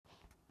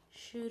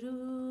शुरू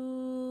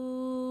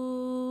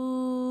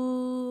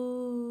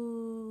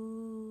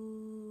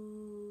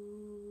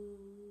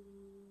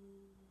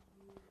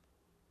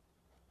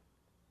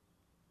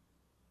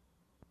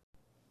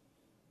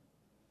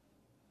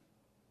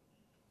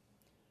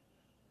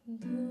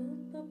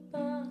धूप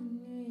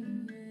पानी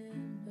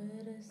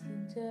बरस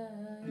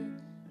जाए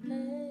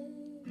लाए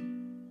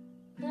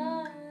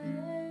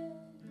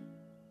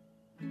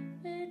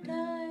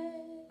मिठाए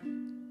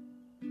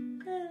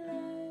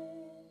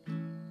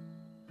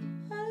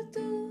और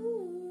तू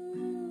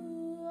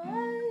आ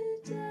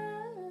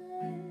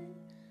जाए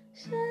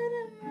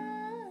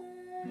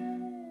शर्माए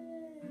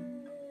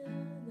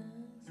आधा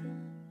सा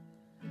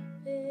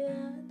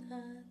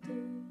आधा तू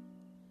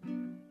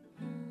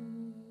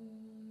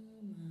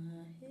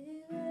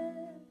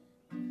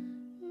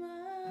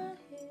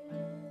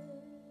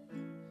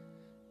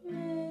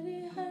मेरी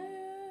हर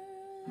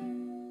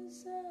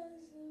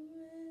सांस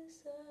में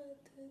साथ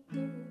तू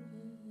है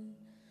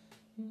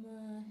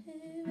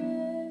माहिर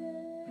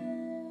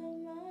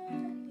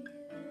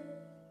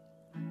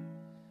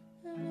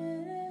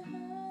मेरे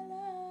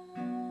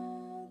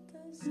हालात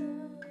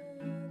साथ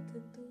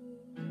तू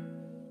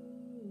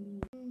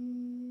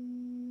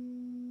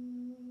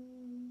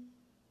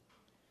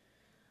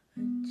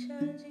अच्छा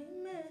जी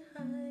मैं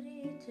हारी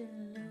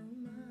चलो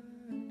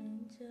मान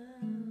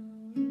जाओ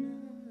ना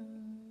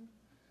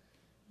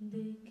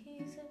देखी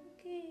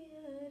सबकी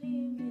यारी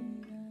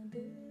मेरा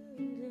दिल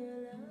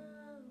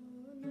जलाओ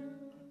ना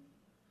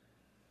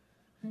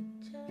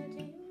अच्छा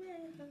जी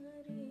मैं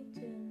हारी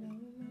चलो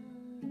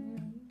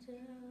मान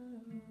जाओ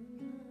ना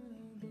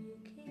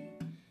देखी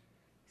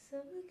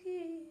सबकी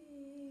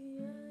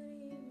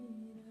यारी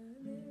मेरा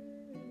दिल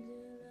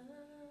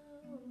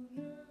जलाओ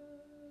ना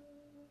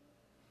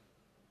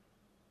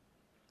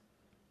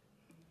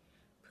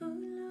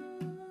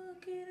फूलों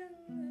के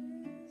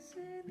रंग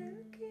से दिल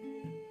की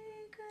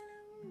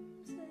कलम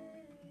से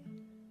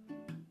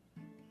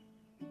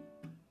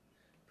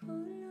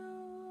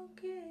फूलों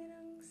के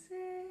रंग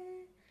से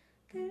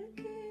दिल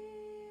की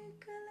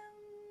कलम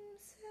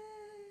से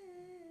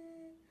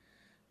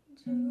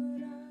जो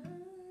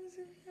राज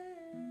है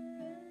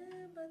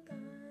बता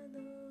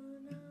दो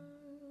ना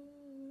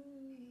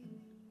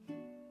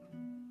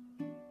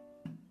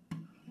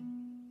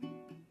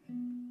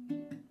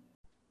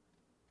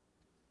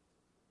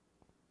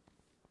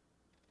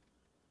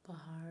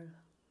पहाड़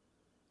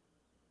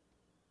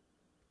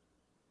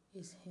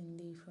is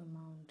Hindi for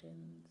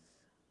mountains.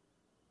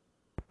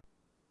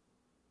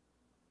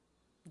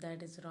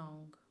 That is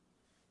wrong.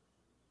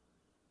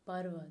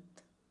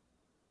 Parvat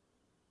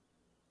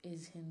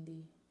is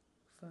Hindi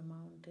for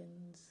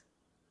mountains.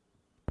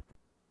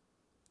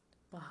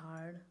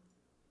 Pahad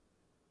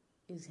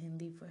is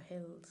Hindi for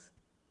hills.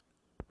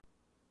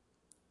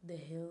 The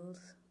Hills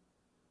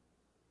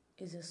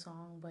is a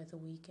song by The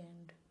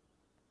Weeknd.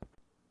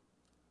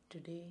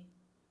 Today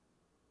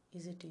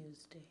is a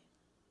Tuesday.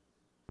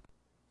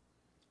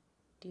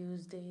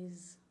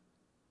 Tuesdays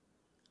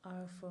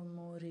are for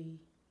Mori.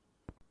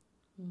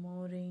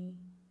 Mori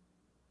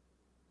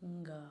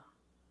nga.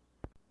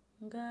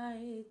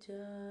 Gaye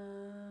ja,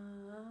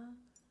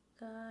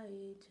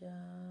 gaye ja.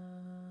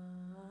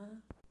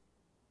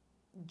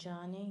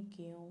 जाने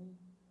क्यों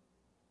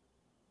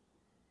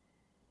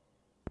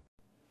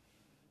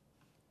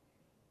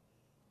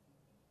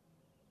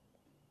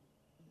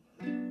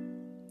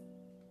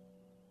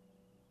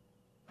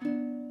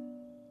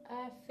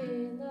I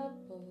feel a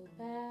pull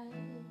back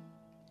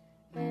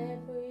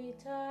every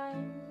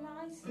time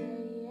I say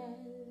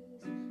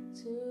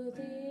yes to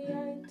the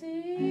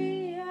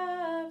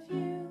idea of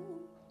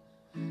you.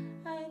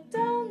 I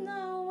don't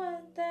know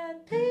what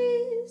that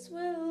peace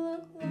will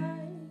look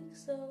like,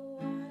 so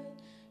I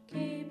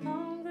keep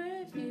on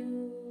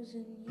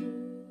refusing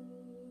you.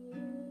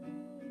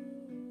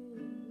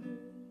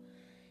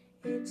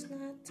 It's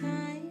not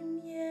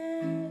time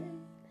yet.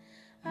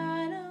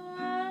 I know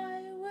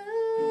I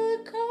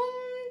will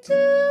come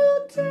to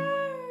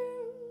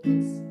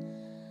terms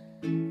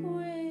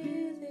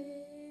with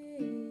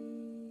it.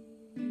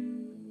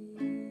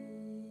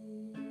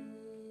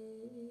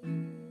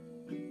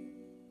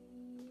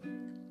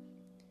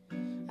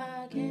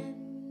 I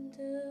can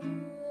do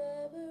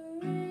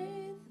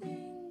everything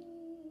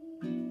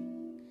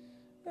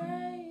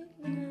right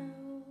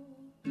now,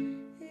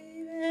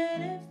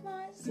 even if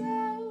my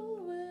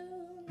soul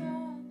will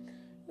not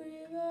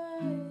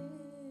revive.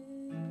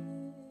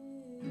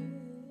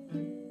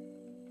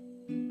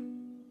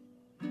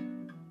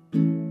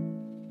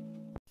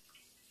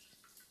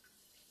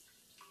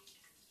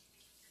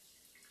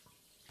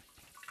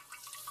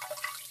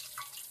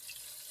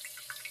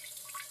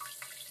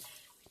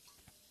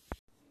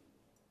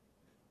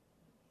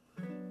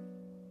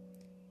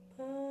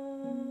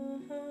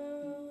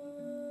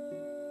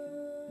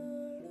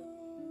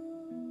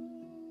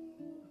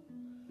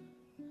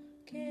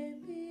 के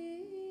बीच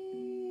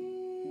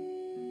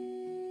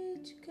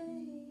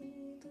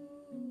कहीं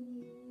दूर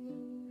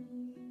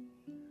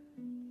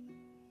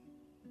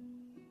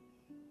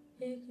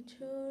एक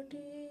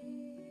छोटी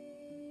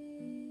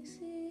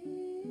सी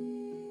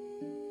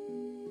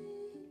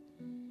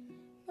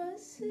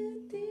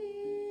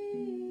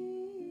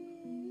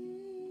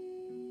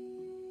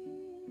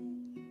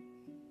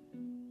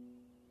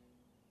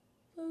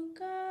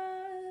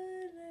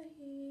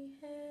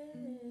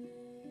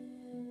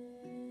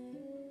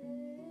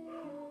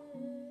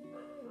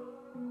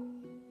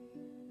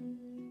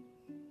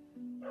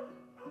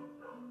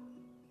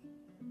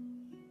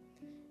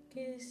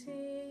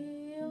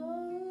किसी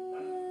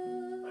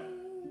और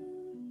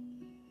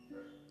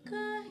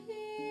कहीं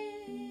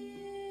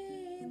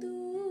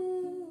दूर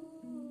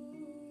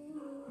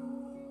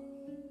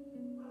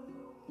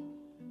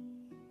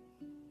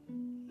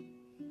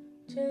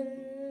चल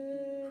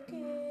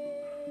के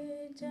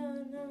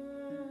जाना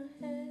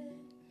है,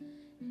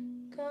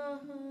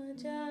 कहाँ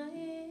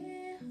जाए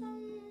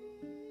हम,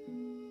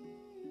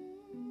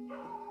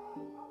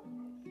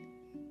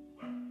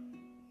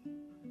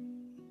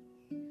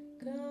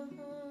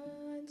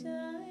 कहाँ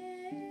जाए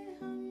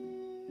हम,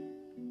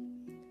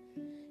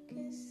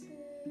 किस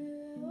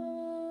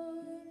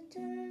ओर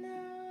चलना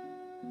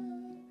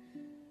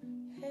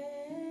है।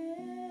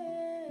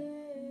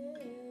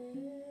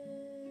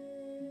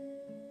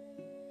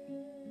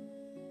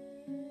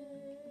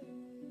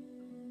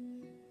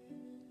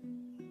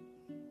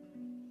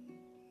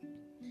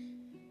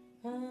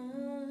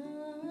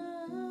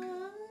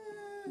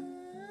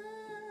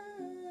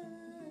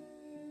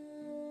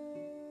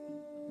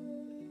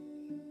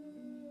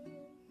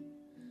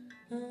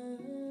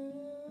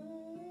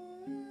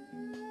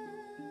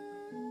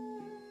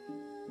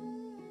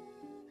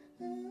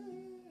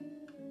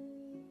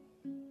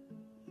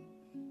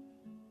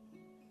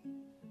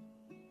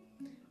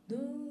 दूर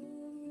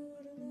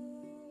दूर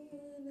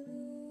दूर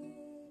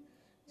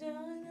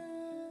जाना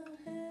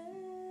है,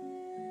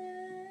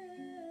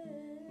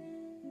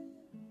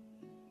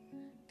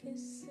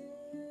 किस ओर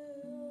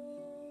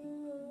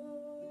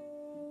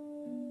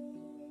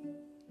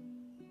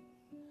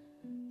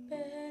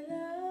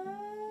पहला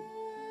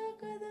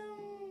कदम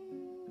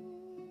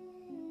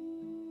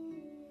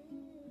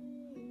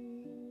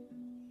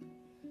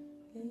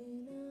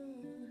लेना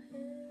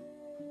है,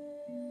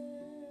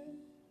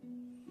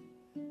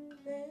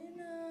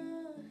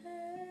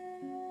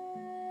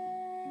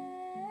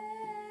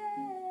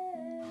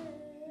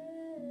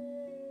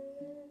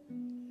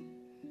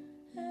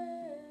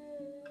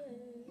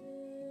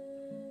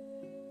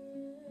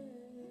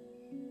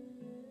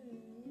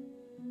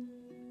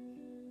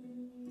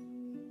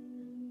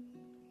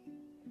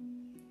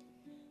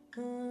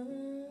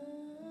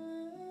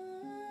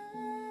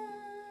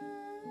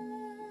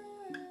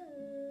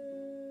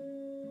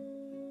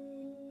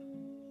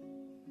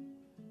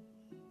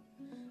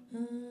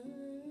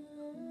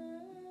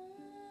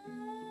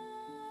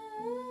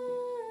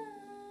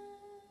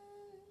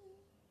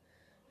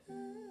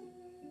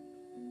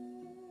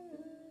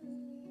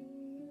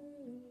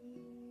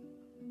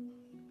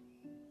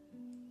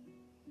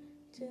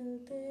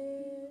 चलते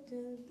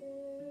चलते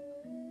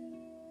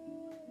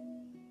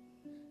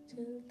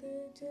चलते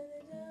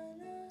चले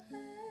जाना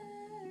है,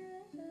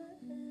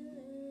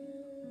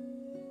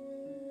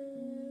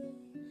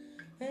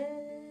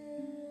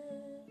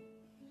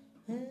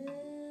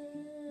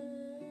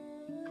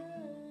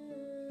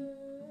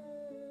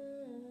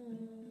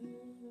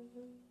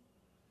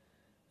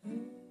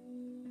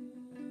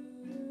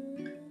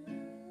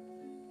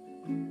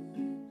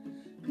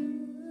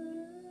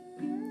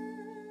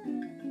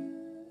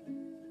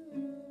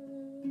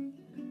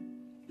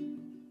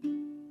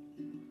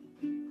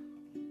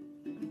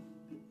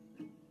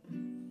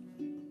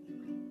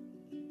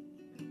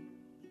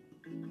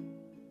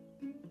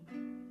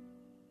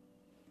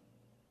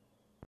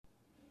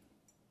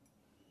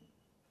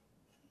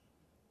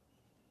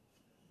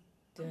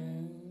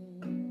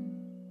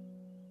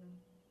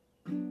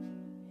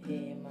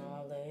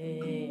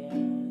 Himalayas,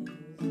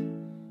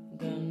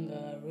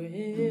 Ganga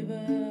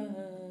River,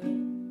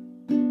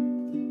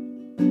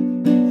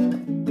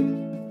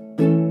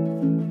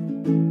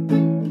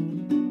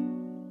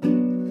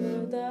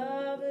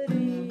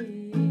 Godavari,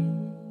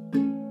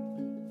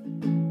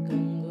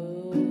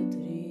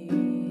 Gangotri,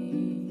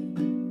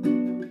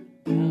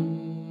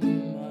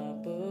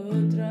 Brahmaputra,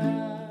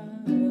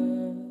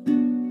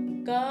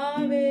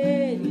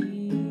 Kaveri,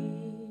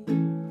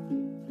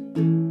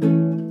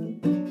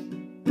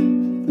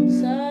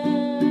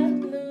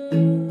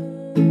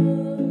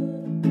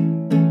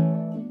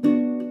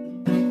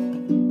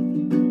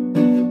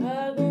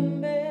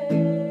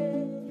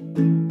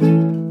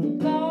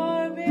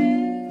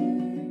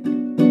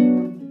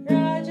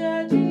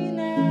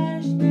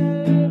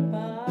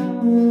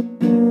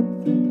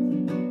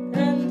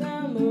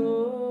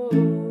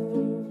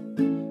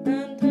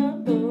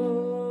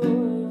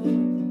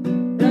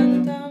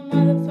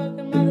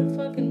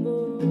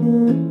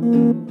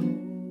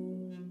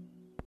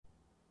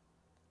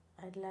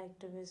 I'd like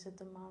to visit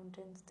the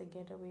mountains to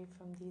get away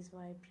from these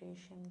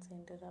vibrations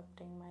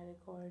interrupting my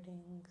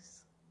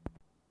recordings.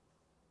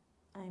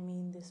 I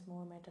mean this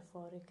more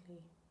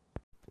metaphorically.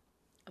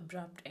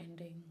 Abrupt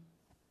ending.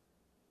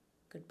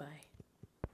 Goodbye.